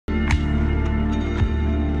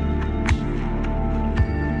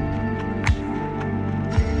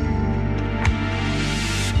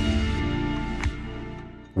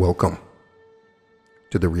Welcome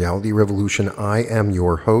to the Reality Revolution. I am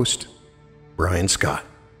your host, Brian Scott.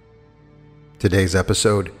 Today's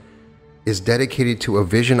episode is dedicated to a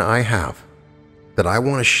vision I have that I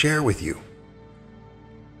want to share with you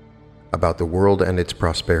about the world and its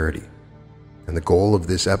prosperity. And the goal of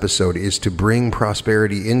this episode is to bring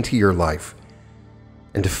prosperity into your life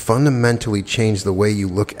and to fundamentally change the way you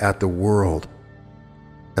look at the world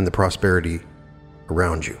and the prosperity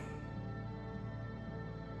around you.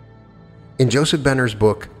 In Joseph Benner's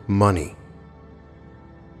book, Money,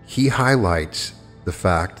 he highlights the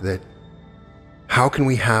fact that how can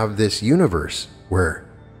we have this universe where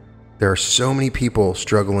there are so many people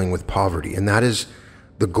struggling with poverty? And that is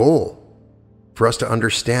the goal for us to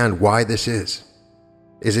understand why this is.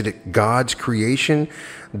 Is it God's creation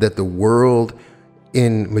that the world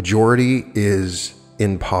in majority is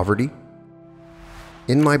in poverty?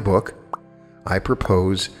 In my book, I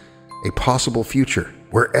propose a possible future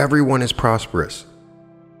where everyone is prosperous.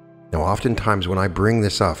 Now, oftentimes when I bring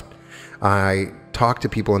this up, I talk to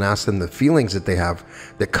people and ask them the feelings that they have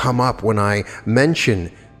that come up when I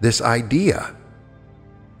mention this idea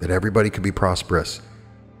that everybody could be prosperous.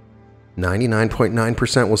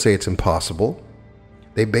 99.9% will say it's impossible.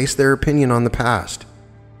 They base their opinion on the past,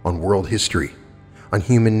 on world history, on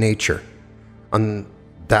human nature, on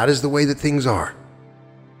that is the way that things are.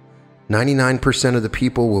 99% of the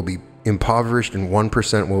people will be impoverished and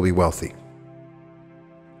 1% will be wealthy.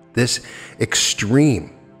 This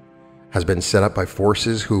extreme has been set up by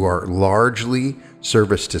forces who are largely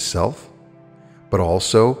service to self, but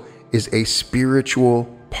also is a spiritual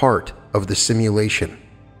part of the simulation.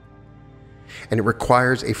 And it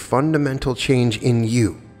requires a fundamental change in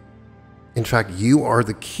you. In fact, you are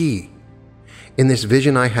the key in this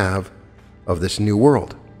vision I have of this new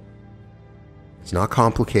world. It's not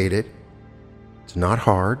complicated. It's not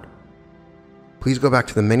hard. Please go back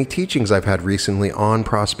to the many teachings I've had recently on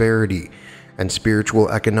prosperity and spiritual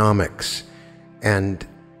economics and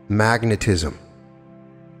magnetism.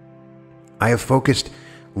 I have focused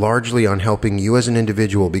largely on helping you as an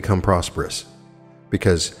individual become prosperous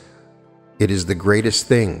because it is the greatest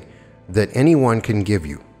thing that anyone can give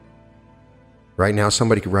you. Right now,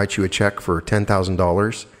 somebody could write you a check for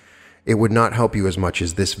 $10,000. It would not help you as much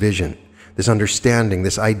as this vision, this understanding,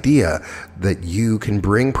 this idea that you can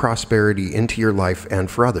bring prosperity into your life and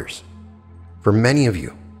for others. For many of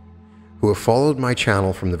you who have followed my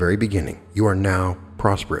channel from the very beginning, you are now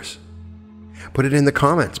prosperous. Put it in the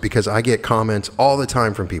comments because I get comments all the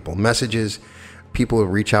time from people, messages, people who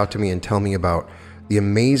reach out to me and tell me about the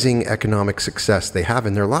amazing economic success they have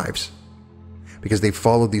in their lives because they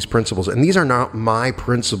followed these principles. And these are not my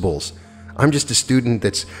principles. I'm just a student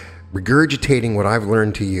that's regurgitating what I've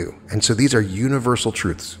learned to you. And so these are universal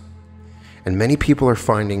truths. And many people are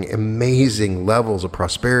finding amazing levels of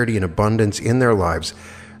prosperity and abundance in their lives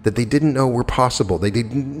that they didn't know were possible. They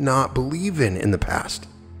did not believe in the past.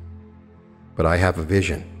 But I have a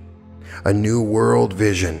vision, a new world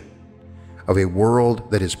vision of a world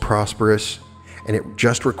that is prosperous. And it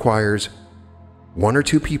just requires one or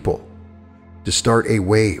two people to start a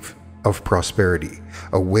wave of prosperity,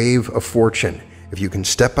 a wave of fortune. If you can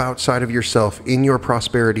step outside of yourself in your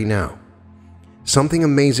prosperity now, something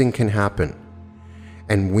amazing can happen.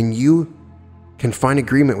 And when you can find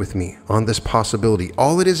agreement with me on this possibility,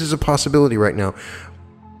 all it is a possibility right now,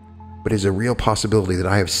 but is a real possibility that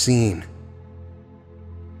I have seen.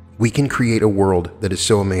 We can create a world that is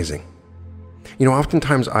so amazing. You know,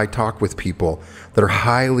 oftentimes I talk with people that are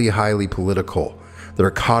highly political, that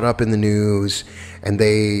are caught up in the news, and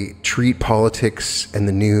they treat politics and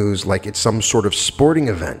the news like it's some sort of sporting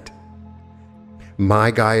event. My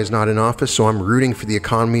guy is not in office, so I'm rooting for the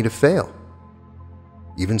economy to fail,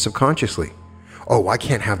 even subconsciously. Oh, I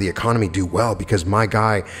can't have the economy do well because my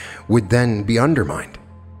guy would then be undermined.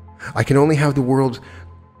 I can only have the world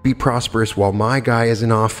be prosperous while my guy is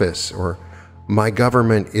in office or my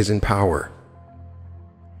government is in power.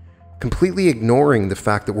 Completely ignoring the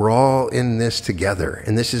fact that we're all in this together,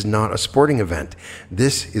 and this is not a sporting event.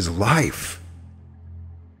 This is life.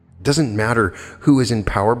 It doesn't matter who is in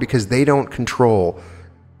power because they don't control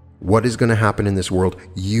what is going to happen in this world.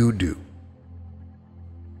 You do.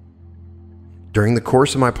 During the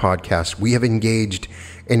course of my podcast, we have engaged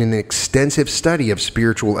in an extensive study of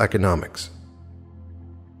spiritual economics.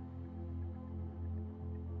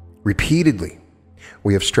 Repeatedly,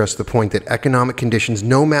 we have stressed the point that economic conditions,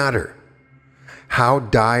 no matter how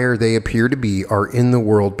dire they appear to be, are in the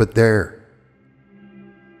world, but there.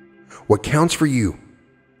 What counts for you,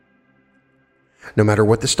 no matter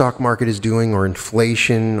what the stock market is doing or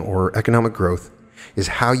inflation or economic growth, is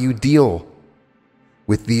how you deal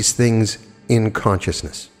with these things in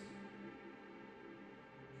consciousness.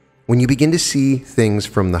 When you begin to see things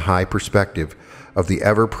from the high perspective of the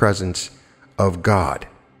ever-presence of God,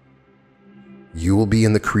 you will be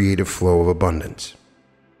in the creative flow of abundance,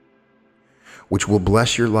 which will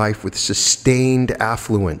bless your life with sustained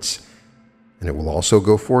affluence, and it will also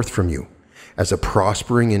go forth from you as a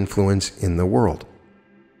prospering influence in the world.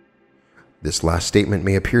 This last statement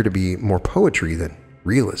may appear to be more poetry than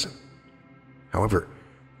realism. However,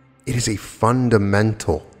 it is a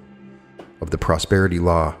fundamental of the prosperity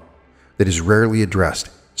law that is rarely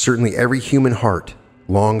addressed. Certainly every human heart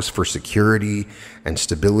longs for security and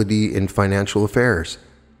stability in financial affairs,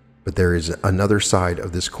 but there is another side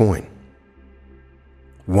of this coin.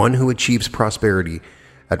 One who achieves prosperity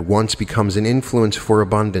at once becomes an influence for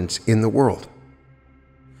abundance in the world.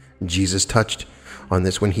 Jesus touched on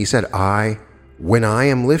this when he said, when I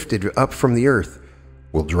am lifted up from the earth,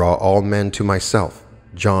 will draw all men to myself.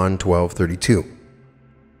 John 12:32.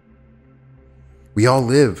 We all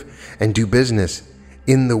live and do business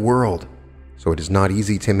in the world, so it is not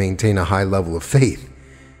easy to maintain a high level of faith.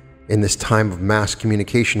 In this time of mass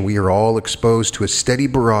communication, we are all exposed to a steady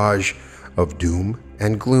barrage of doom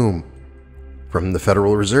and gloom, from the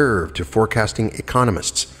Federal Reserve to forecasting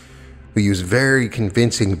economists who use very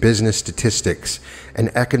convincing business statistics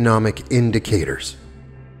and economic indicators.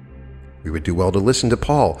 We would do well to listen to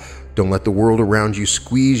Paul. Don't let the world around you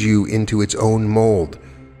squeeze you into its own mold,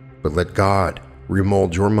 but let God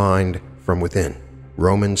remold your mind from within.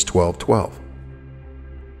 Romans 12:12.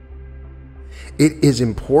 It is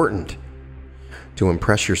important to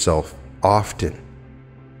impress yourself often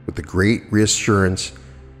with the great reassurance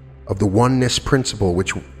of the oneness principle,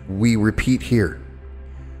 which we repeat here.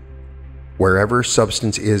 Wherever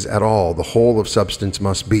substance is at all, the whole of substance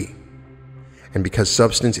must be. And because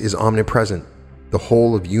substance is omnipresent, the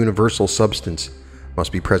whole of universal substance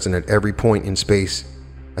must be present at every point in space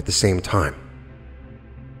at the same time.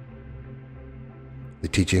 The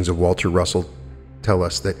teachings of Walter Russell tell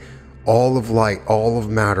us that all of light, all of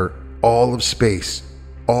matter, all of space,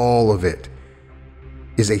 all of it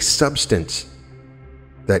is a substance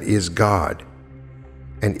that is God,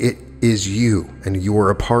 and it is you, and you are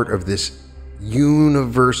a part of this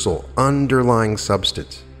universal underlying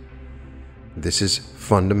substance. This is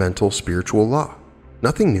fundamental spiritual law.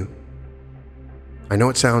 Nothing new. I know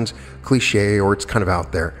it sounds cliche or it's kind of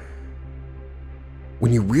out there.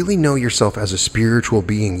 When you really know yourself as a spiritual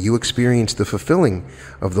being, you experience the fulfilling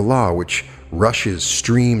of the law, which rushes,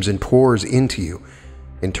 streams, and pours into you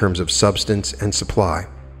in terms of substance and supply,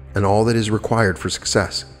 and all that is required for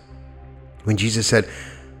success. When Jesus said,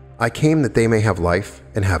 I came that they may have life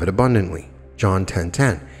and have it abundantly, John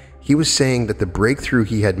 10:10, he was saying that the breakthrough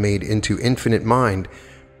he had made into infinite mind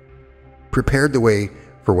prepared the way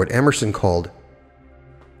for what Emerson called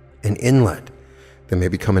an inlet that may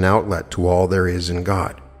become an outlet to all there is in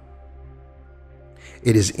God.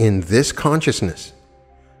 It is in this consciousness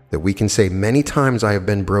that we can say, many times I have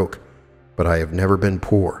been broke, but I have never been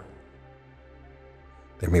poor.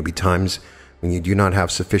 There may be times when you do not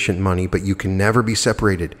have sufficient money, but you can never be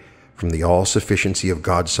separated from the all-sufficiency of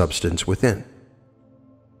God's substance within.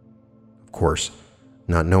 Of course,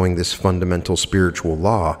 not knowing this fundamental spiritual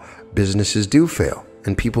law, businesses do fail,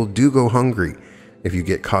 and people do go hungry if you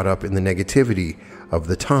get caught up in the negativity of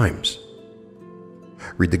the times.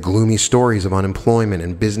 Read the gloomy stories of unemployment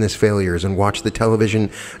and business failures, and watch the television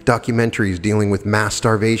documentaries dealing with mass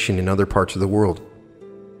starvation in other parts of the world.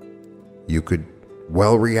 You could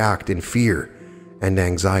well react in fear and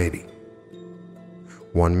anxiety.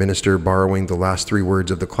 One minister, borrowing the last three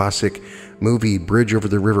words of the classic movie Bridge Over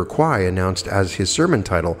the River Kwai, announced as his sermon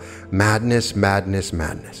title, "Madness, Madness,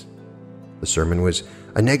 Madness." The sermon was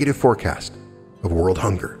a negative forecast of world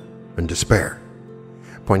hunger and despair,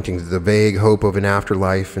 pointing to the vague hope of an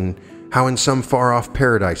afterlife and how in some far-off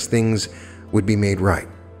paradise things would be made right.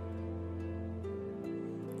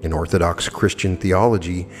 In Orthodox Christian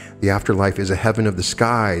theology, the afterlife is a heaven of the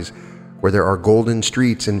skies where there are golden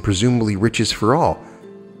streets and presumably riches for all.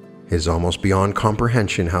 It is almost beyond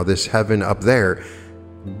comprehension how this heaven up there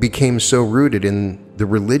became so rooted in the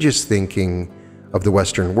religious thinking of the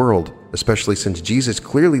Western world, especially since Jesus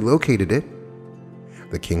clearly located it.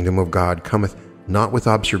 The kingdom of God cometh not with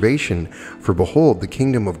observation, for behold, the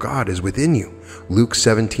kingdom of God is within you. Luke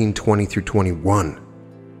 17:20-21.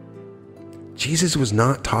 Jesus was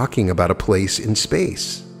not talking about a place in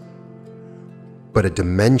space, but a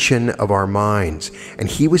dimension of our minds. And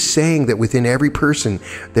he was saying that within every person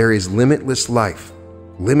there is limitless life,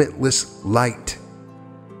 limitless light,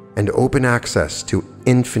 and open access to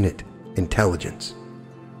infinite intelligence.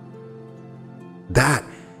 That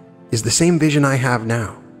is the same vision I have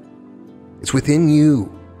now. It's within you.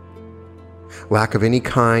 Lack of any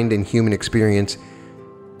kind in human experience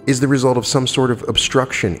is the result of some sort of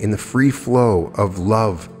obstruction in the free flow of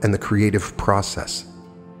love and the creative process.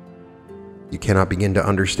 You cannot begin to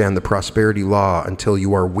understand the prosperity law until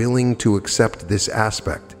you are willing to accept this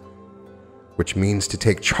aspect, which means to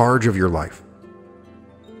take charge of your life.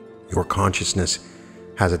 Your consciousness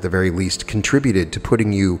has at the very least contributed to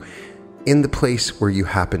putting you in the place where you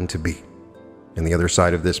happen to be. And the other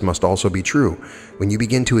side of this must also be true. When you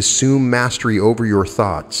begin to assume mastery over your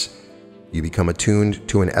thoughts, you become attuned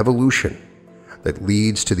to an evolution that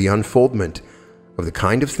leads to the unfoldment of the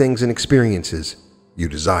kind of things and experiences you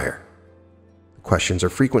desire. Questions are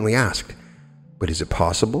frequently asked, but is it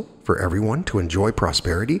possible for everyone to enjoy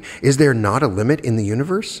prosperity? Is there not a limit in the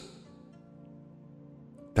universe?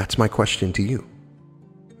 That's my question to you.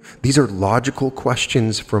 These are logical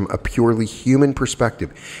questions from a purely human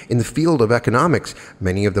perspective. In the field of economics,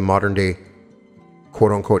 many of the modern-day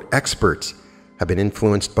quote-unquote experts have been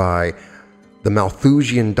influenced by the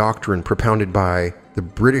Malthusian doctrine propounded by the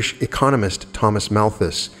British economist Thomas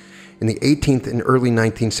Malthus in the 18th and early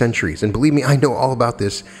 19th centuries. And believe me, I know all about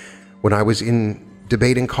this. When I was in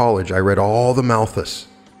debate in college, I read all the Malthus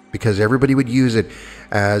because everybody would use it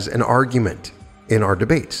as an argument in our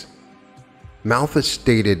debates. Malthus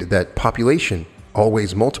stated that population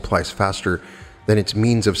always multiplies faster than its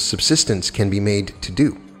means of subsistence can be made to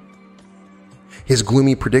do. His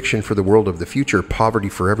gloomy prediction for the world of the future, poverty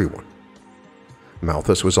for everyone.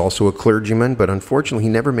 Malthus was also a clergyman, but unfortunately he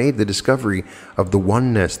never made the discovery of the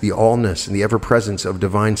oneness, the allness, and the ever-presence of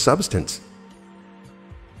divine substance.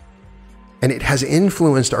 And it has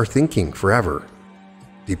influenced our thinking forever,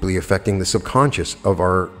 deeply affecting the subconscious of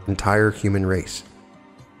our entire human race.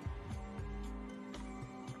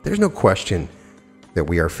 There's no question that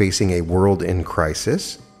we are facing a world in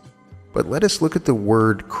crisis, but let us look at the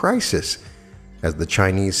word crisis as the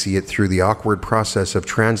Chinese see it through the awkward process of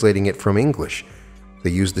translating it from English. They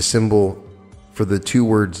use the symbol for the two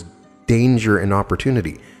words danger and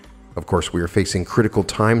opportunity. Of course, we are facing critical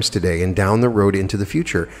times today and down the road into the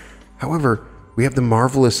future. However, we have the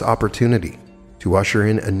marvelous opportunity to usher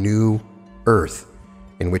in a new earth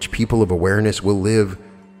in which people of awareness will live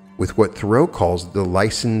with what Thoreau calls the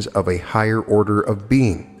license of a higher order of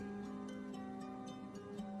being.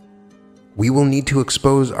 We will need to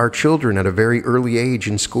expose our children at a very early age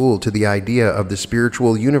in school to the idea of the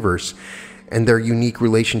spiritual universe and their unique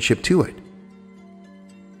relationship to it.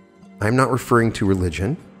 I'm not referring to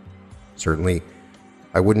religion. Certainly,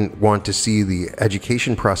 I wouldn't want to see the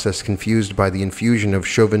education process confused by the infusion of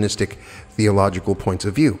chauvinistic theological points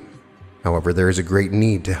of view. However, there is a great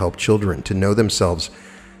need to help children to know themselves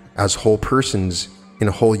as whole persons in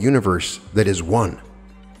a whole universe that is one.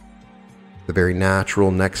 The very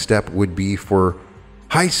natural next step would be for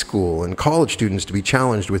high school and college students to be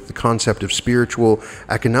challenged with the concept of spiritual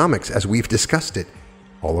economics as we've discussed it.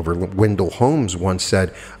 Oliver Wendell Holmes once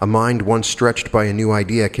said, "A mind once stretched by a new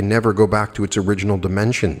idea can never go back to its original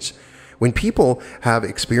dimensions." When people have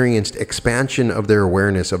experienced expansion of their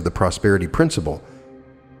awareness of the prosperity principle,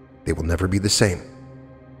 they will never be the same.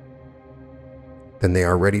 Then they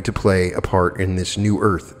are ready to play a part in this new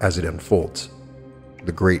earth as it unfolds.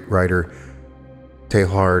 The great writer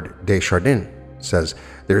Teilhard de Chardin says,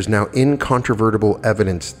 "There is now incontrovertible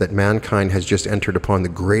evidence that mankind has just entered upon the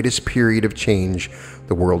greatest period of change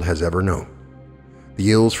the world has ever known.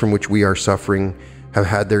 The ills from which we are suffering have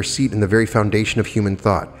had their seat in the very foundation of human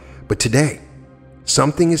thought. But today,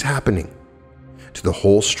 something is happening to the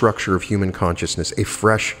whole structure of human consciousness. A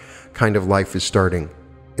fresh kind of life is starting.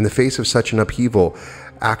 In the face of such an upheaval,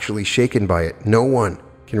 actually shaken by it, no one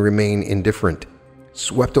can remain indifferent,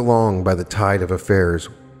 swept along by the tide of affairs.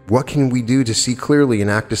 What can we do to see clearly and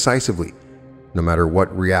act decisively? No matter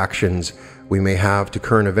what reactions we may have to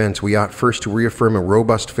current events, we ought first to reaffirm a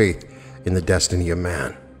robust faith in the destiny of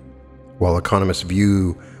man. While economists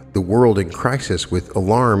view the world in crisis with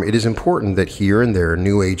alarm, it is important that here and there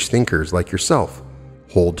New Age thinkers like yourself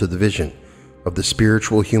hold to the vision of the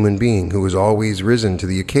spiritual human being who has always risen to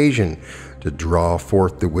the occasion to draw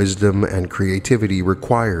forth the wisdom and creativity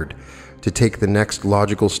required to take the next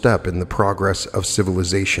logical step in the progress of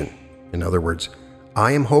civilization. In other words,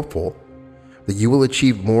 I am hopeful that you will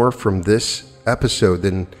achieve more from this episode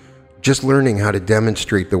than just learning how to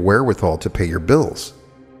demonstrate the wherewithal to pay your bills.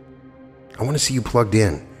 I want to see you plugged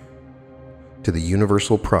in to the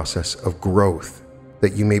universal process of growth,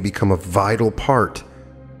 that you may become a vital part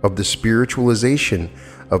of the spiritualization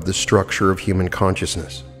of the structure of human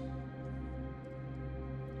consciousness.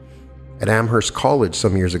 At Amherst College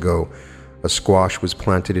some years ago, a squash was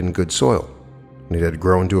planted in good soil. When it had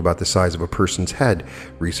grown to about the size of a person's head,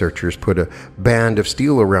 researchers put a band of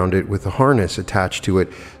steel around it with a harness attached to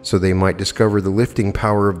it so they might discover the lifting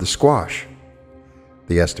power of the squash.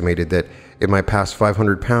 They estimated that it might pass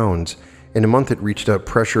 500 pounds. In a month it reached a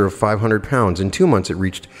pressure of 500 pounds. In 2 months it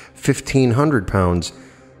reached 1,500 pounds,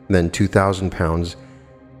 then 2,000 pounds,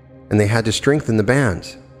 and they had to strengthen the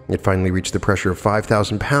bands. It finally reached the pressure of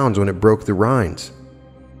 5,000 pounds when it broke the rinds.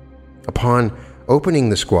 Upon opening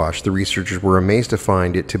the squash, the researchers were amazed to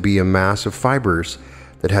find it to be a mass of fibers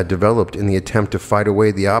that had developed in the attempt to fight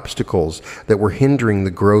away the obstacles that were hindering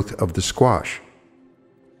the growth of the squash.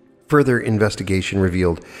 Further investigation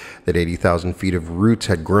revealed that 80,000 feet of roots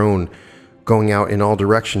had grown, going out in all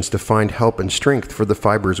directions to find help and strength for the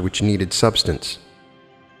fibers which needed substance.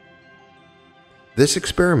 This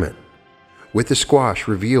experiment with the squash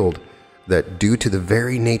revealed that due to the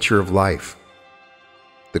very nature of life,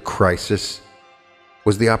 the crisis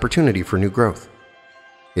was the opportunity for new growth.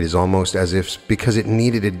 It is almost as if, because it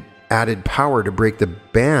needed added power to break the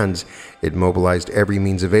bands, it mobilized every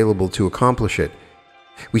means available to accomplish it.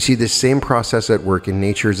 We see this same process at work in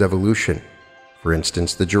nature's evolution. For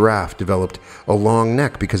instance, the giraffe developed a long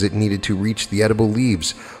neck because it needed to reach the edible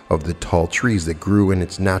leaves of the tall trees that grew in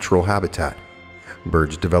its natural habitat.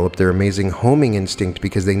 Birds developed their amazing homing instinct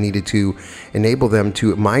because they needed to enable them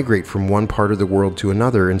to migrate from one part of the world to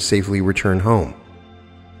another and safely return home.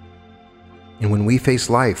 And when we face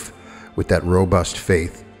life with that robust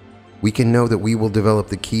faith, we can know that we will develop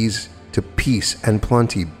the keys to peace and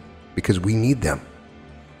plenty because we need them.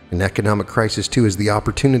 An economic crisis, too, is the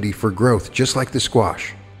opportunity for growth, just like the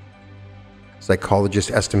squash.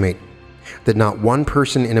 Psychologists estimate that not one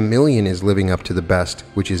person in a million is living up to the best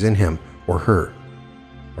which is in him or her.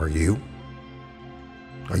 Are you?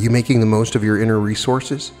 Are you making the most of your inner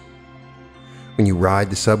resources? When you ride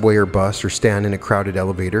the subway or bus or stand in a crowded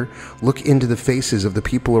elevator, look into the faces of the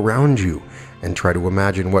people around you and try to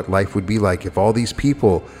imagine what life would be like if all these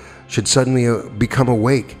people should suddenly become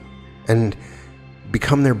awake and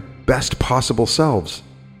become their best possible selves.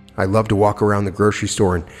 I love to walk around the grocery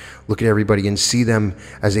store and look at everybody and see them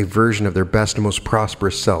as a version of their best and most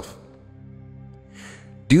prosperous self.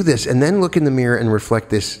 Do this and then look in the mirror and reflect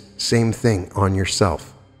this same thing on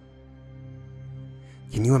yourself.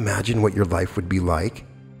 Can you imagine what your life would be like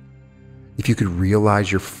if you could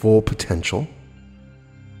realize your full potential?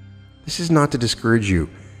 This is not to discourage you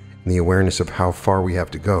in the awareness of how far we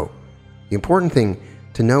have to go. The important thing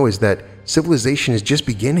to know is that civilization is just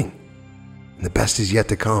beginning, and the best is yet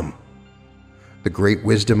to come. The great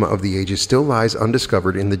wisdom of the ages still lies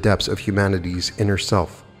undiscovered in the depths of humanity's inner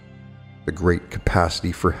self. The great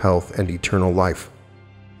capacity for health and eternal life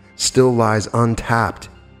still lies untapped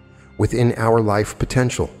within our life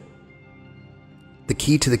potential. The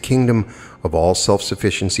key to the kingdom of all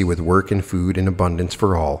self-sufficiency with work and food in abundance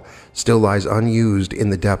for all still lies unused in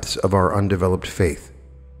the depths of our undeveloped faith.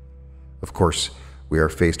 Of course, we are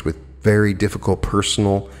faced with very difficult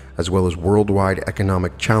personal as well as worldwide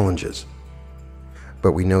economic challenges.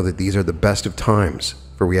 But we know that these are the best of times,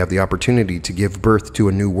 for we have the opportunity to give birth to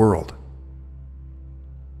a new world.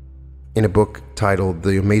 In a book titled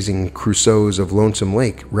The Amazing Crusoes of Lonesome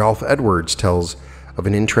Lake, Ralph Edwards tells of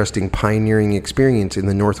an interesting pioneering experience in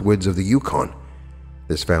the North Woods of the Yukon.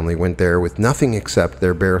 This family went there with nothing except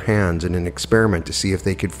their bare hands in an experiment to see if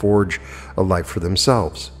they could forge a life for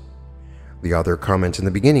themselves. The author comments in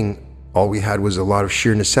the beginning, all we had was a lot of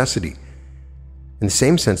sheer necessity. In the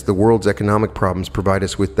same sense, the world's economic problems provide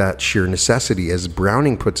us with that sheer necessity, as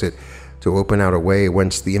Browning puts it, to open out a way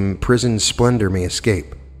whence the imprisoned splendor may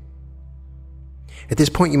escape. At this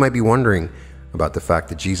point, you might be wondering about the fact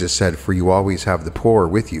that Jesus said, "For you always have the poor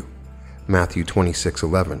with you," Matthew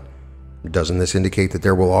 26:11. Doesn't this indicate that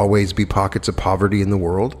there will always be pockets of poverty in the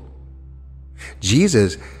world?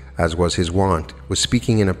 Jesus, as was his wont, was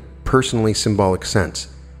speaking in a personally symbolic sense.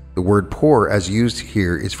 The word poor, as used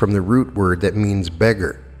here, is from the root word that means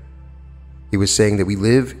beggar. He was saying that we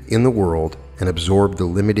live in the world and absorb the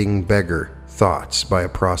limiting beggar thoughts by a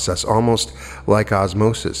process almost like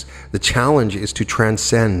osmosis. The challenge is to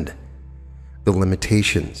transcend the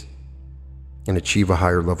limitations and achieve a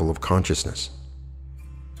higher level of consciousness.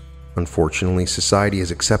 Unfortunately, society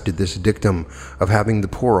has accepted this dictum of having the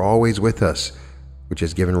poor always with us, which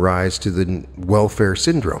has given rise to the welfare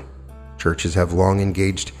syndrome. Churches have long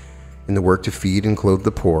engaged in the work to feed and clothe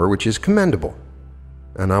the poor, which is commendable,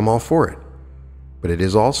 and I'm all for it. But it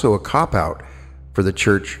is also a cop-out, for the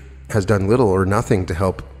church has done little or nothing to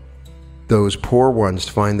help those poor ones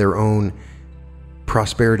find their own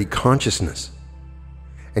prosperity consciousness,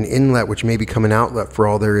 an inlet which may become an outlet for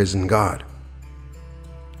all there is in God.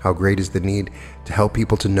 How great is the need to help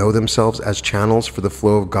people to know themselves as channels for the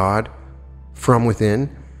flow of God from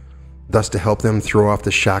within, thus to help them throw off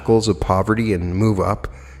the shackles of poverty and move up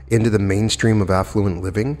into the mainstream of affluent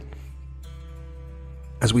living?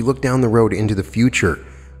 As we look down the road into the future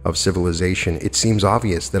of civilization, it seems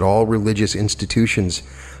obvious that all religious institutions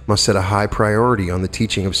must set a high priority on the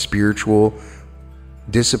teaching of spiritual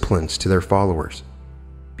disciplines to their followers.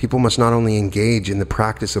 People must not only engage in the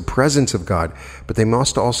practice of presence of God, but they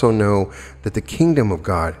must also know that the kingdom of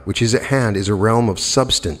God, which is at hand, is a realm of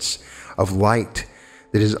substance, of light,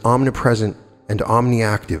 that is omnipresent and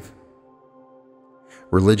omniactive.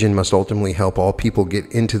 Religion must ultimately help all people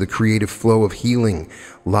get into the creative flow of healing,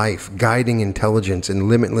 life, guiding intelligence, and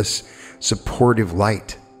limitless supportive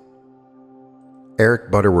light.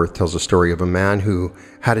 Eric Butterworth tells a story of a man who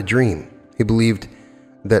had a dream. He believed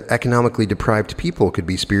that economically deprived people could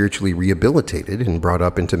be spiritually rehabilitated and brought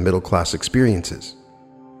up into middle-class experiences.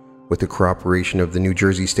 With the cooperation of the New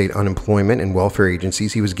Jersey State Unemployment and Welfare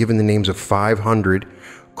Agencies, he was given the names of 500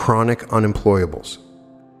 chronic unemployables.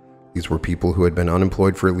 These were people who had been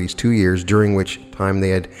unemployed for at least 2 years, during which time they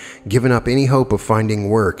had given up any hope of finding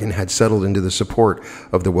work and had settled into the support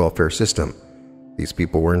of the welfare system. These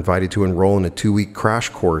people were invited to enroll in a 2-week crash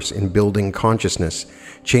course in building consciousness,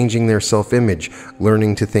 changing their self-image,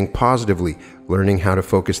 learning to think positively, learning how to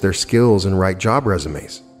focus their skills and write job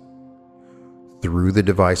resumes. Through the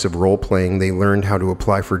device of role-playing, they learned how to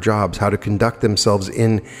apply for jobs, how to conduct themselves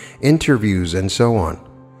in interviews, and so on.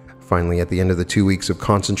 Finally, at the end of the 2 weeks of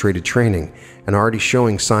concentrated training and already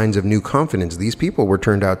showing signs of new confidence, these people were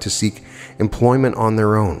turned out to seek employment on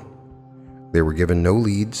their own. They were given no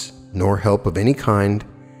leads, nor help of any kind.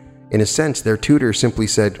 In a sense, their tutor simply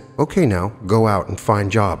said, "Okay, now, go out and find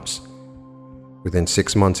jobs." Within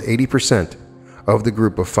 6 months, 80% of the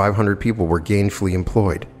group of 500 people were gainfully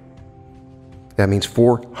employed. That means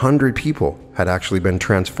 400 people had actually been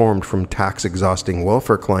transformed from tax-exhausting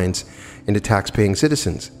welfare clients into tax-paying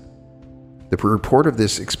citizens. The report of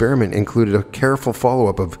this experiment included a careful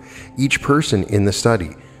follow-up of each person in the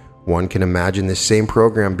study. One can imagine this same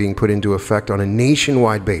program being put into effect on a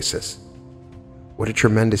nationwide basis. What a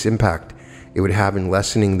tremendous impact it would have in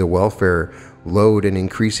lessening the welfare load and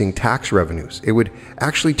increasing tax revenues. It would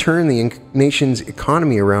actually turn the nation's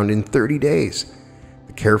economy around in 30 days.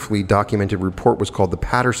 The carefully documented report was called the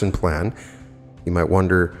Patterson Plan. You might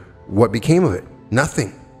wonder, what became of it?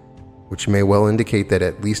 Nothing. Which may well indicate that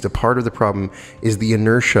at least a part of the problem is the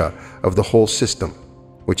inertia of the whole system,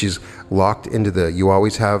 which is locked into the "you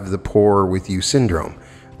always have the poor with you" syndrome,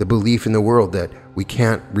 the belief in the world that we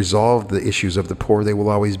can't resolve the issues of the poor, they will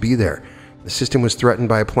always be there. The system was threatened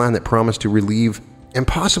by a plan that promised to relieve and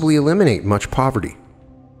possibly eliminate much poverty.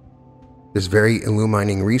 This very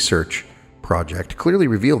illuminating research project clearly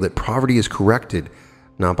revealed that poverty is corrected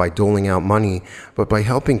not by doling out money, but by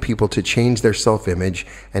helping people to change their self-image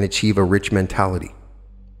and achieve a rich mentality.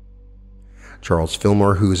 Charles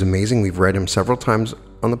Fillmore, who is amazing, we've read him several times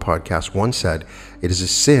on the podcast, once said, "It is a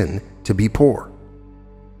sin to be poor."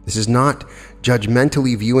 This is not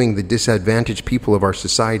judgmentally viewing the disadvantaged people of our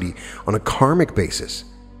society on a karmic basis.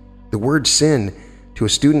 The word sin, to a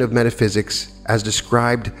student of metaphysics, as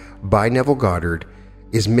described by Neville Goddard,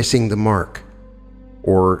 is missing the mark,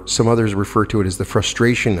 or some others refer to it as the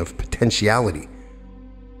frustration of potentiality.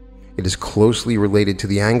 It is closely related to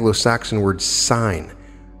the Anglo-Saxon word sign,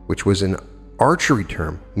 which was an archery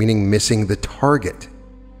term meaning missing the target.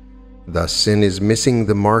 Thus, sin is missing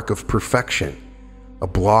the mark of perfection, a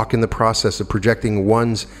block in the process of projecting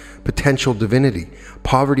one's potential divinity.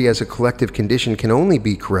 Poverty as a collective condition can only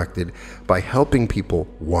be corrected by helping people,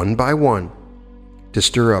 one by one, to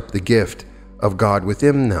stir up the gift of God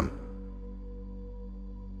within them.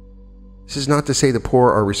 This is not to say the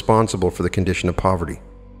poor are responsible for the condition of poverty,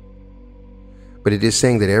 but it is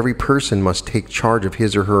saying that every person must take charge of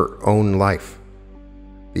his or her own life.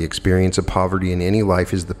 The experience of poverty in any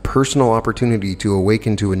life is the personal opportunity to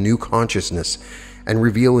awaken to a new consciousness and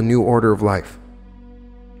reveal a new order of life.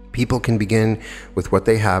 People can begin with what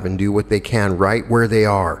they have and do what they can right where they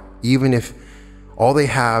are, even if all they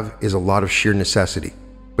have is a lot of sheer necessity.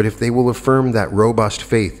 But if they will affirm that robust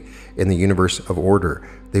faith in the universe of order,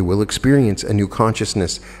 they will experience a new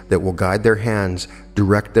consciousness that will guide their hands,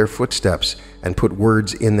 direct their footsteps, and put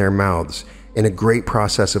words in their mouths in a great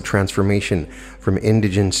process of transformation from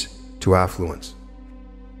indigence to affluence.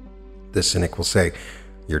 The cynic will say,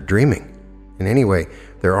 "You're dreaming. And anyway,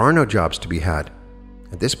 there are no jobs to be had."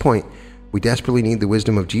 At this point, we desperately need the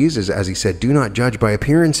wisdom of Jesus, as he said, "Do not judge by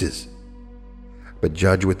appearances, but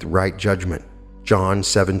judge with right judgment." John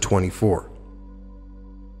 7:24.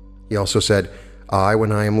 He also said, "I,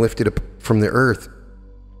 when I am lifted up from the earth,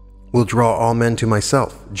 will draw all men to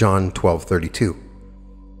myself, John 12:32.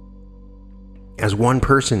 As one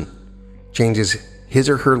person changes his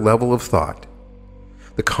or her level of thought,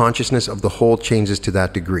 the consciousness of the whole changes to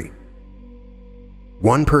that degree.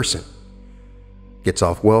 One person gets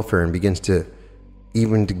off welfare and begins to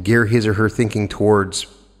gear his or her thinking towards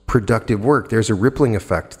productive work. There's a rippling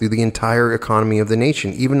effect through the entire economy of the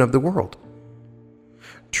nation, even of the world.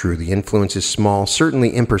 True, the influence is small,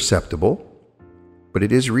 certainly imperceptible, but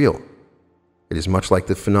it is real. It is much like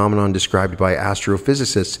the phenomenon described by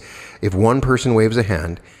astrophysicists. If one person waves a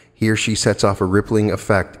hand, he or she sets off a rippling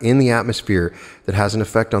effect in the atmosphere that has an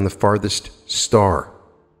effect on the farthest star.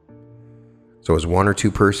 So as one or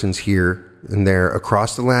two persons here and there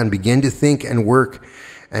across the land begin to think and work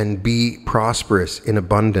and be prosperous in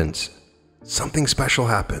abundance, something special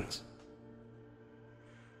happens.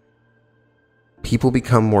 People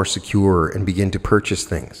become more secure and begin to purchase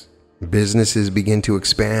things. Businesses begin to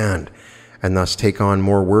expand and thus take on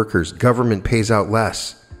more workers. Government pays out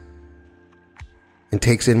less and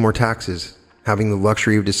takes in more taxes, having the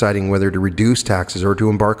luxury of deciding whether to reduce taxes or to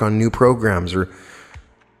embark on new programs or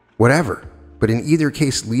whatever. But in either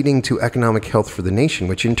case, leading to economic health for the nation,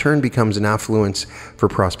 which in turn becomes an affluence for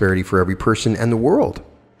prosperity for every person and the world.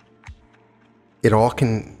 It all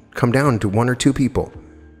can come down to one or two people.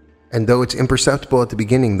 And though it's imperceptible at the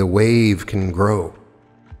beginning, the wave can grow.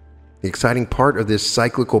 The exciting part of this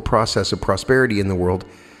cyclical process of prosperity in the world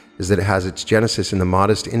is that it has its genesis in the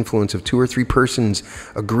modest influence of two or three persons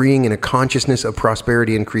agreeing in a consciousness of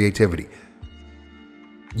prosperity and creativity.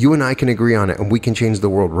 You and I can agree on it, and we can change the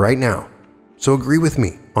world right now. So agree with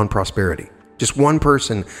me on prosperity. Just one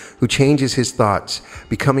person who changes his thoughts,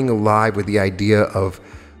 becoming alive with the idea of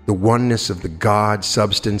the oneness of the God,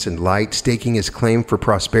 substance, and light, staking his claim for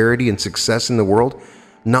prosperity and success in the world,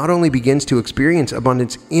 not only begins to experience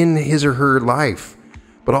abundance in his or her life,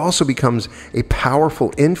 but also becomes a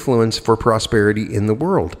powerful influence for prosperity in the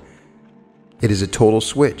world. It is a total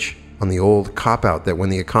switch on the old cop-out that when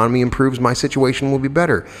the economy improves, my situation will be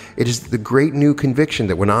better. It is the great new conviction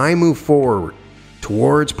that when I move forward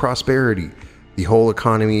towards prosperity, the whole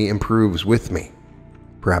economy improves with me.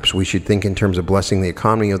 Perhaps we should think in terms of blessing the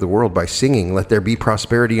economy of the world by singing, "Let there be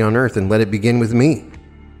prosperity on earth, and let it begin with me."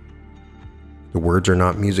 The words are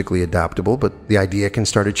not musically adaptable, but the idea can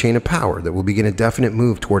start a chain of power that will begin a definite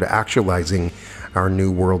move toward actualizing our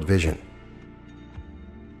new world vision.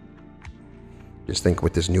 Just think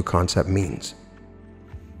what this new concept means.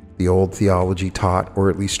 The old theology taught, or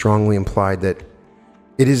at least strongly implied, that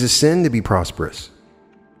it is a sin to be prosperous.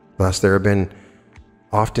 Thus, there have been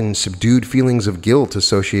often subdued feelings of guilt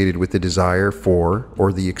associated with the desire for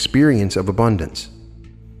or the experience of abundance.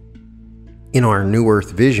 In our New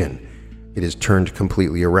Earth vision, it is turned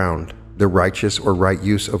completely around. The righteous or right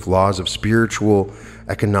use of laws of spiritual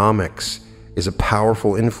economics is a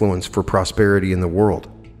powerful influence for prosperity in the world.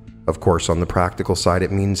 Of course, on the practical side,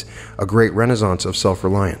 it means a great renaissance of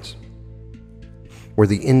self-reliance, where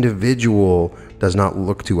the individual does not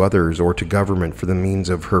look to others or to government for the means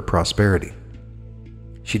of her prosperity.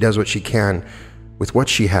 She does what she can with what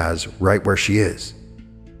she has right where she is.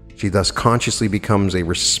 She thus consciously becomes a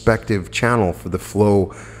respective channel for the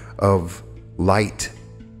flow of light.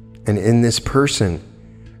 And in this person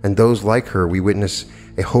and those like her, we witness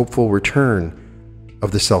a hopeful return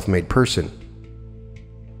of the self-made person.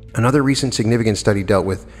 Another recent significant study dealt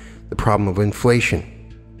with the problem of inflation.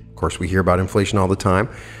 Of course, we hear about inflation all the time.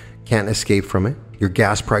 Can't escape from it. Your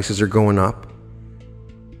gas prices are going up.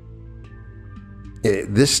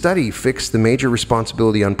 This study fixed the major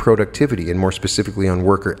responsibility on productivity, and more specifically on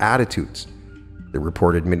worker attitudes. The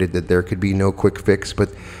report admitted that there could be no quick fix,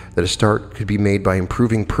 but that a start could be made by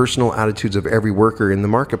improving personal attitudes of every worker in the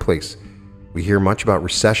marketplace. We hear much about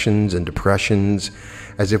recessions and depressions,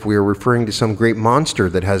 as if we are referring to some great monster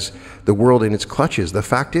that has the world in its clutches. The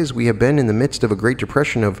fact is, we have been in the midst of a great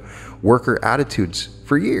depression of worker attitudes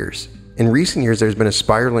for years. In recent years, there's been a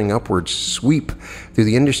spiraling upwards sweep through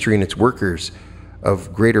the industry and its workers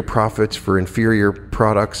of greater profits for inferior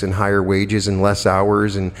products and higher wages and less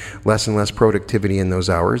hours and less productivity in those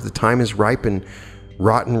hours. The time is ripe and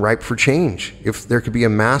ripe for change. If there could be a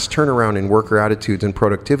mass turnaround in worker attitudes and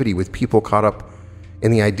productivity, with people caught up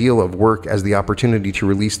in the ideal of work as the opportunity to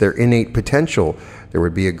release their innate potential, there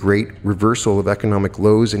would be a great reversal of economic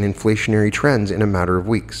lows and inflationary trends in a matter of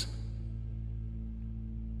weeks.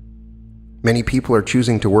 Many people are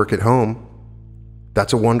choosing to work at home.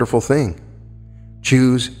 That's a wonderful thing.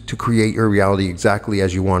 Choose to create your reality exactly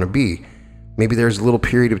as you want to be. Maybe there's a little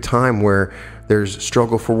period of time where there's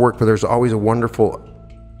struggle for work, but there's always a wonderful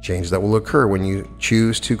change that will occur when you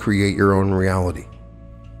choose to create your own reality.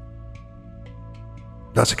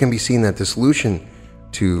 Thus, it can be seen that the solution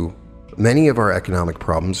to many of our economic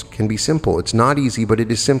problems can be simple. It's not easy, but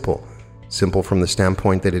it is simple. Simple from the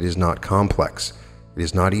standpoint that it is not complex. It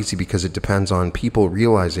is not easy because it depends on people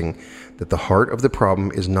realizing that the heart of the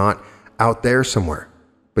problem is not out there somewhere,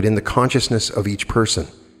 but in the consciousness of each person.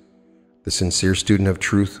 The sincere student of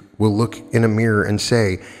truth will look in a mirror and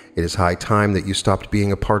say, it is high time that you stopped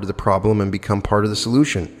being a part of the problem and become part of the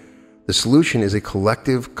solution. The solution is a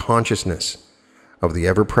collective consciousness of the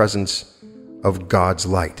ever-presence of God's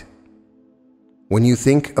light. When you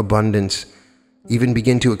think abundance, even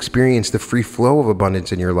begin to experience the free flow of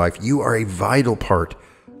abundance in your life, you are a vital part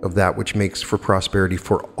of that which makes for prosperity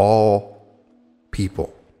for all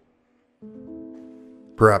people.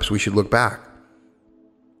 Perhaps we should look back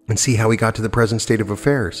and see how we got to the present state of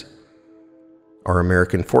affairs. Our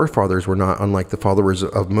American forefathers were not unlike the followers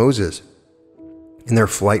of Moses in their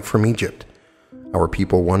flight from Egypt. Our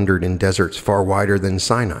people wandered in deserts far wider than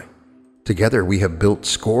Sinai. Together we have built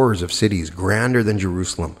scores of cities grander than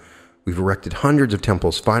Jerusalem. We've erected hundreds of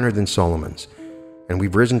temples finer than Solomon's. And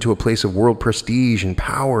we've risen to a place of world prestige and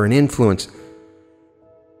power and influence.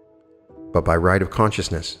 But by right of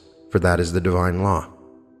consciousness, for that is the divine law.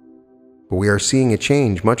 But we are seeing a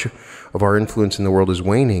change. Much of our influence in the world is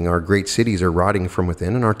waning. Our great cities are rotting from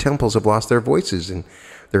within, and our temples have lost their voices and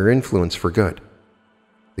their influence for good.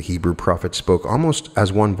 The Hebrew prophet spoke almost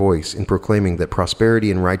as one voice in proclaiming that prosperity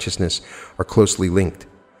and righteousness are closely linked.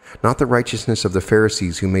 Not the righteousness of the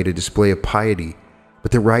Pharisees who made a display of piety,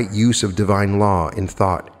 but the right use of divine law in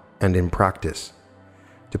thought and in practice.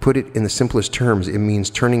 To put it in the simplest terms, it means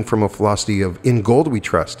turning from a philosophy of in gold we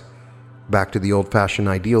trust, back to the old-fashioned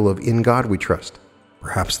ideal of in God we trust.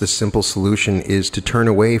 Perhaps the simple solution is to turn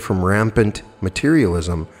away from rampant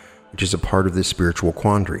materialism, which is a part of this spiritual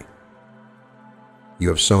quandary. You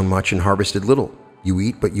have sown much and harvested little. You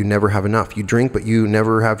eat, but you never have enough. You drink, but you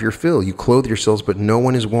never have your fill. You clothe yourselves, but no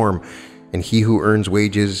one is warm. And he who earns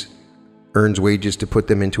wages to put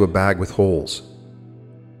them into a bag with holes.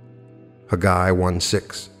 Haggai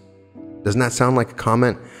 1:6. Doesn't that sound like a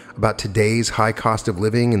comment about today's high cost of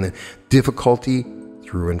living and the difficulty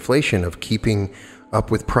through inflation of keeping up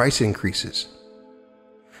with price increases?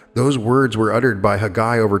 Those words were uttered by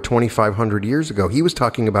Haggai over 2,500 years ago. He was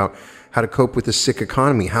talking about how to cope with a sick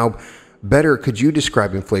economy. How better could you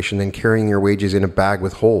describe inflation than carrying your wages in a bag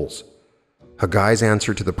with holes? Haggai's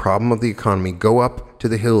answer to the problem of the economy: go up to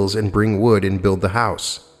the hills and bring wood and build the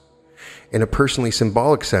house. In a personally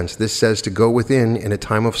symbolic sense, this says to go within in a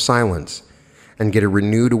time of silence and get a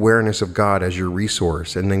renewed awareness of God as your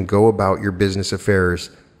resource, and then go about your business affairs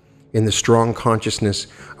in the strong consciousness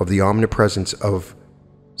of the omnipresence of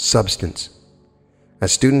substance.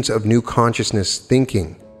 As students of new consciousness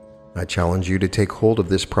thinking, I challenge you to take hold of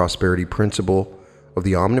this prosperity principle of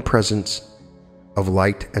the omnipresence of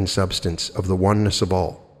light and substance, of the oneness of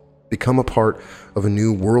all. Become a part of a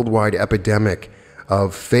new worldwide epidemic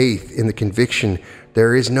of faith in the conviction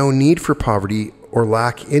there is no need for poverty or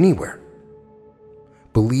lack anywhere.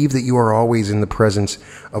 Believe that you are always in the presence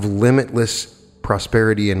of limitless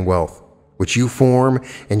prosperity and wealth, which you form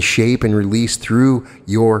and shape and release through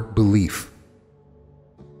your belief.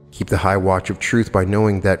 Keep the high watch of truth by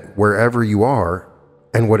knowing that wherever you are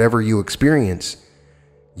and whatever you experience,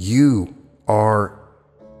 you are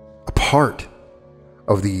a part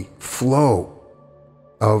of the flow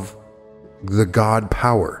of the God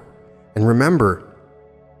power. And remember,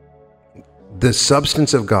 the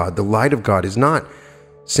substance of God, the light of God, is not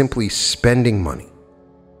simply spending money,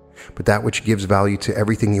 but that which gives value to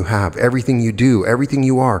everything you have, everything you do, everything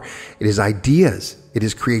you are. It is ideas, it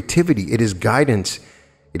is creativity, it is guidance,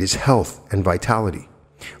 it is health and vitality.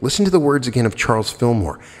 Listen to the words again of Charles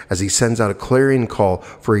Fillmore as he sends out a clarion call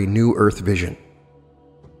for a new earth vision.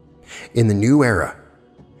 In the new era,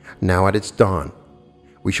 now at its dawn,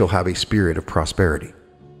 we shall have a spirit of prosperity.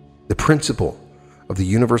 The principle of the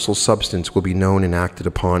universal substance will be known and acted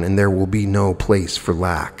upon, and there will be no place for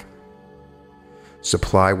lack.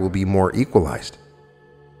 Supply will be more equalized.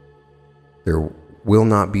 There will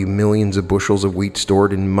not be millions of bushels of wheat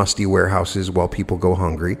stored in musty warehouses while people go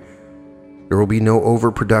hungry. There will be no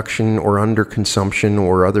overproduction or underconsumption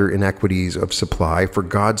or other inequities of supply, for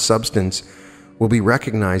God's substance will be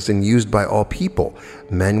recognized and used by all people.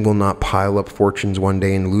 Men will not pile up fortunes one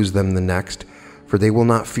day and lose them the next, for they will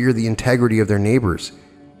not fear the integrity of their neighbors.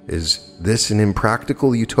 Is this an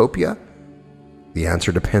impractical utopia? The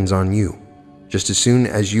answer depends on you, just as soon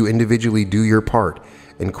as you individually do your part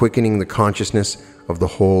in quickening the consciousness of the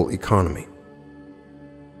whole economy.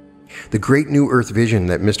 The great new earth vision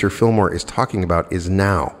that Mr. Fillmore is talking about is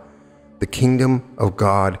now. The kingdom of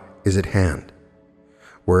God is at hand.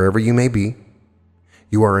 Wherever you may be,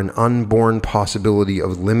 You are an unborn possibility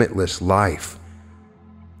of limitless life,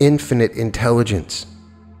 infinite intelligence,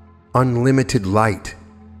 unlimited light,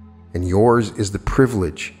 and yours is the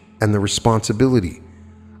privilege and the responsibility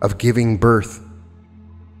of giving birth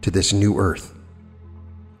to this new earth.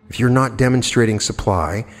 If you're not demonstrating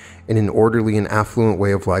supply in an orderly and affluent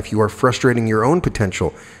way of life, you are frustrating your own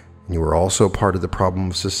potential, and you are also part of the problem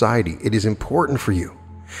of society. It is important for you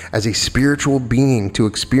as a spiritual being to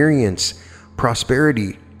experience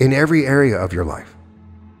prosperity in every area of your life.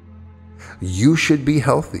 You should be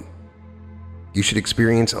healthy. You should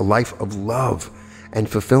experience a life of love and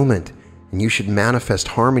fulfillment, and you should manifest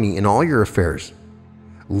harmony in all your affairs,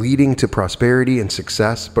 leading to prosperity and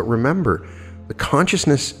success. But remember, the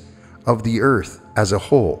consciousness of the earth as a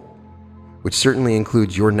whole, which certainly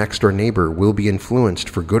includes your next-door neighbor, will be influenced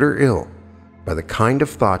for good or ill by the kind of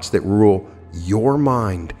thoughts that rule your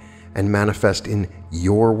mind and manifest in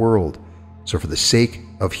your world. So for the sake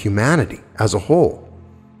of humanity as a whole,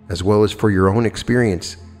 as well as for your own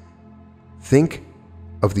experience, think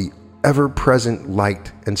of the ever-present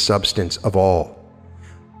light and substance of all,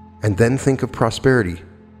 and then think of prosperity.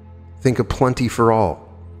 Think of plenty for all.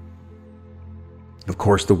 Of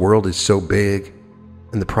course, the world is so big,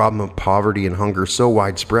 and the problem of poverty and hunger so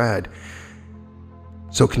widespread,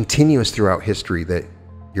 so continuous throughout history, that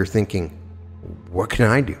you're thinking, what can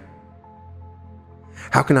I do?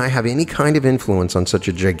 How can I have any kind of influence on such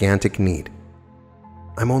a gigantic need?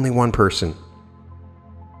 I'm only one person.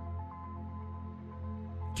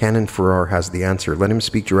 Canon Farrar has the answer. Let him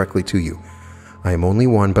speak directly to you. I am only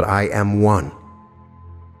one, but I am one.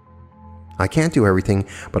 I can't do everything,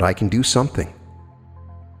 but I can do something.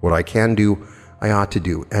 What I can do, I ought to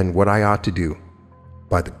do. And what I ought to do,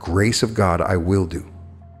 by the grace of God, I will do.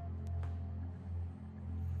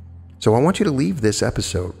 So I want you to leave this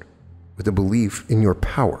episode with a belief in your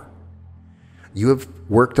power. You have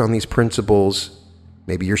worked on these principles.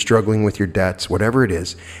 Maybe you're struggling with your debts, whatever it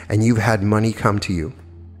is, and you've had money come to you.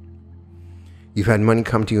 You've had money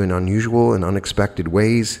come to you in unusual and unexpected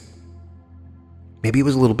ways. Maybe it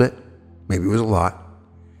was a little bit, maybe it was a lot,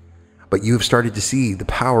 but you have started to see the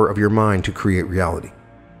power of your mind to create reality,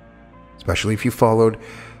 especially if you followed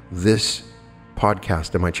this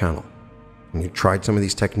podcast and my channel, and you tried some of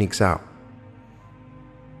these techniques out.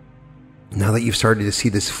 Now that you've started to see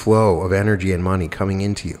this flow of energy and money coming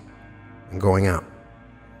into you and going out,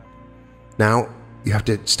 now you have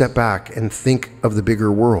to step back and think of the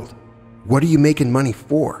bigger world. What are you making money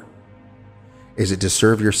for? Is it to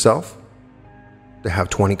serve yourself? To have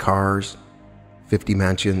 20 cars, 50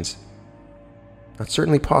 mansions? That's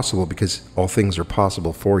certainly possible, because all things are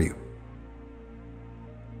possible for you.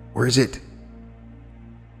 Or is it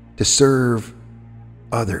to serve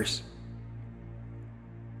others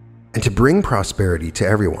and to bring prosperity to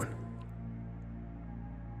everyone?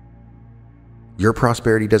 Your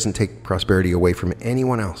prosperity doesn't take prosperity away from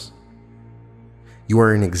anyone else. You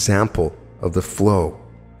are an example of the flow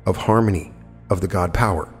of harmony of the God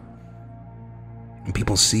power. When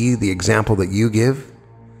people see the example that you give,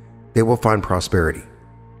 they will find prosperity.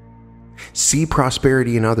 See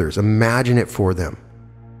prosperity in others. Imagine it for them.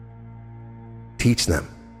 Teach them.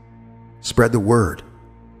 Spread the word.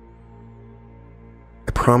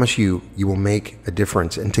 I promise you, you will make a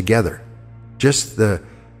difference. And together, just the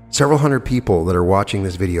several hundred people that are watching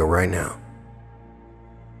this video right now,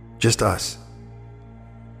 just us,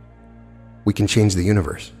 we can change the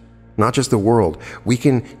universe. Not just the world. We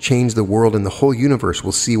can change the world, and the whole universe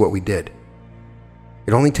will see what we did.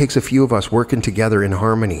 It only takes a few of us working together in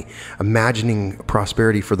harmony, imagining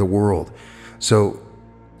prosperity for the world. So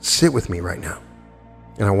sit with me right now,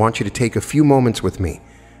 and I want you to take a few moments with me,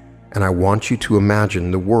 and I want you to imagine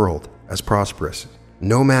the world as prosperous.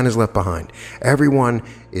 No man is left behind. Everyone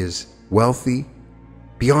is wealthy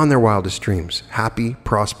beyond their wildest dreams, happy,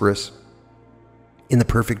 prosperous, in the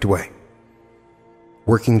perfect way,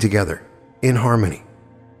 working together in harmony.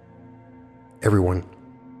 Everyone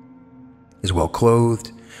is well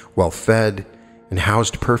clothed, well fed, and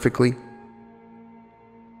housed perfectly.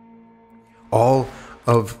 All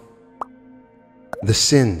of the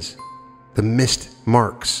sins, the missed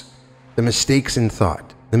marks, the mistakes in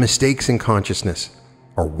thought, the mistakes in consciousness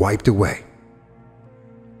are wiped away.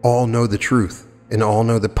 All know the truth, and all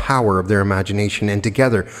know the power of their imagination, and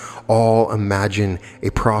together all imagine a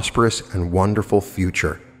prosperous and wonderful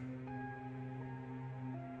future.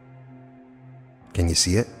 Can you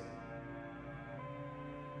see it?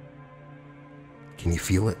 Can you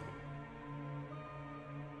feel it?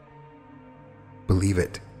 Believe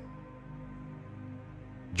it.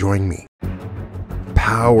 Join me.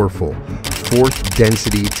 Powerful fourth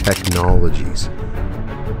density technologies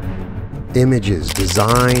images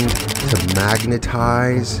designed to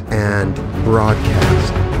magnetize and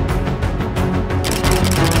broadcast.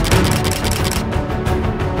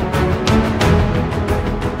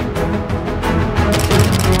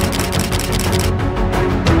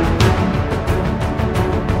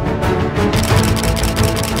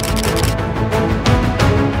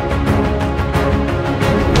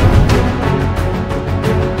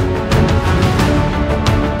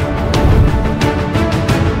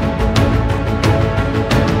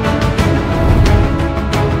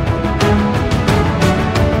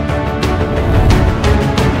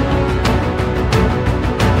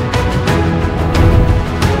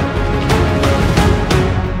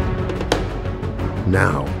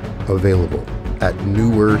 Now available at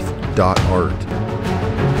newearth.art.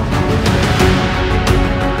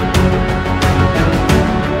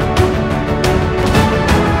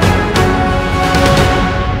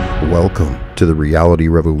 Welcome to the reality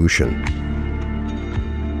revolution.